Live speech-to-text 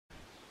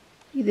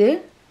இது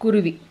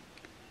குருவி.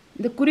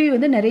 இந்த குருவி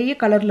வந்து நிறைய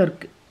கலரில்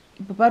இருக்குது.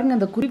 இப்போ பாருங்கள்,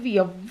 அந்த குருவி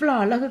எவ்வளோ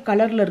அழகு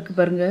கலரில் இருக்குது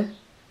பாருங்கள்.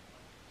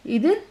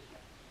 இது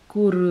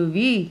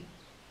குருவி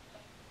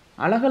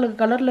அழகழகு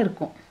கலரில்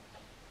இருக்கும்.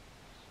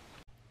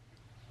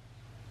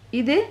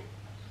 இது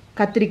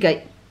கத்திரிக்காய்.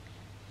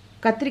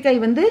 கத்திரிக்காய்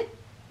வந்து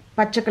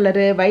பச்சை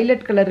கலரு,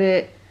 வைலட் கலரு,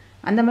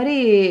 அந்த மாதிரி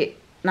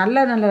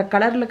நல்ல நல்ல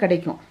கலரில்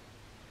கிடைக்கும்.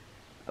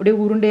 அப்படியே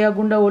உருண்டையாக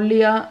குண்டா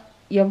ஒல்லியாக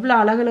எவ்வளோ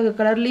அழகழகு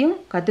கலர்லேயும்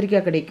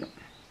கத்திரிக்காய் கிடைக்கும்.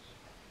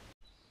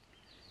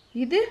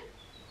 இது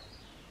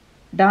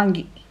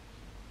டாங்கி.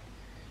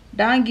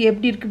 டாங்கி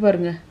எப்படி இருக்குது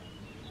பாருங்கள்.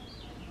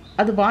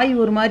 அது வாய்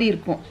ஒரு மாதிரி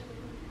இருக்கும்.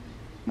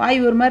 வாய்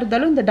ஒரு மாதிரி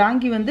இருந்தாலும் இந்த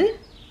டாங்கி வந்து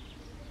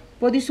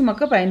பொதி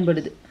சுமக்க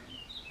பயன்படுது.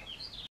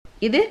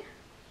 இது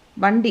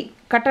வண்டி,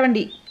 கட்டை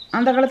வண்டி.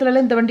 அந்த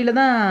காலத்துலலாம் இந்த வண்டியில்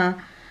தான்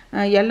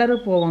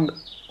எல்லோரும் போவாங்க.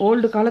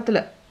 ஓல்டு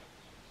காலத்தில்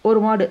ஒரு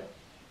மாடு,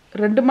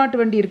 2 மாட்டு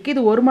வண்டி இருக்குது.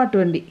 இது ஒரு மாட்டு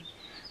வண்டி,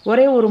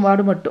 ஒரே ஒரு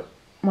மாடு மட்டும்.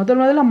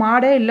 முதல்ல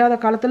மாடே இல்லாத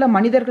காலத்தில்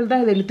மனிதர்கள்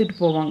தான் இதை இழுத்துட்டு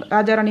போவாங்க.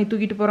 ராஜாராணி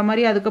தூக்கிட்டு போகிற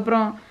மாதிரி.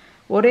 அதுக்கப்புறம்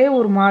ஒரே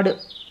ஒரு மாடு,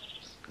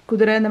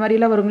 குதிரை இந்த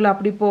மாதிரிலாம் வருங்களா,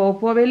 அப்படி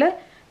போவையில்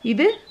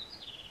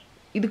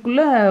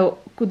இதுக்குள்ளே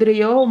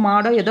குதிரையோ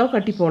மாடோ ஏதோ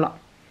கட்டி போகலாம்.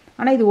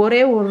 ஆனால் இது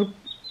ஒரே ஒரு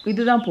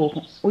இதுதான்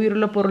போகும்.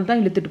 உயிருள்ள பொருள்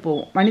தான் இழுத்துட்டு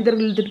போகும்.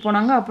 மனிதர்கள் இழுத்துட்டு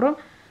போனாங்க, அப்புறம்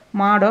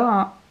மாடோ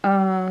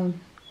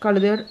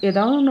கழுதை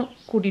ஏதாவது ஒன்று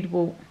கூட்டிகிட்டு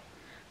போகும்.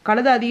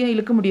 கழுதை அதிகம்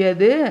இழுக்க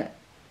முடியாது.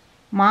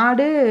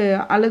 மாடு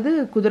அல்லது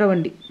குதிரை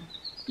வண்டி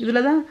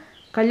இதில் தான்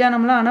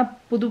கல்யாணம்லாம். ஆனால்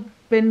புது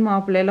பெண்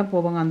மாப்பிள்ளையெல்லாம்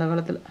போவாங்க அந்த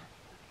காலத்தில்.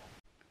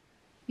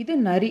 இது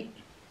நரி.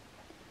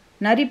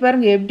 நரி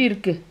பாருங்கள் எப்படி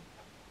இருக்குது.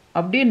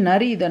 அப்படியே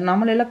நரி இதை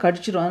நம்மளெல்லாம்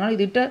கடிச்சிடும். அதனால்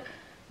இதுகிட்ட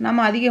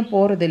நம்ம அதிகம்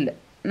போகிறதில்ல.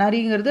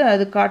 நரிங்கிறது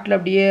அது காட்டில்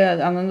அப்படியே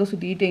அங்கங்கே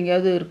சுற்றிக்கிட்டு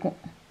எங்கேயாவது இருக்கும்.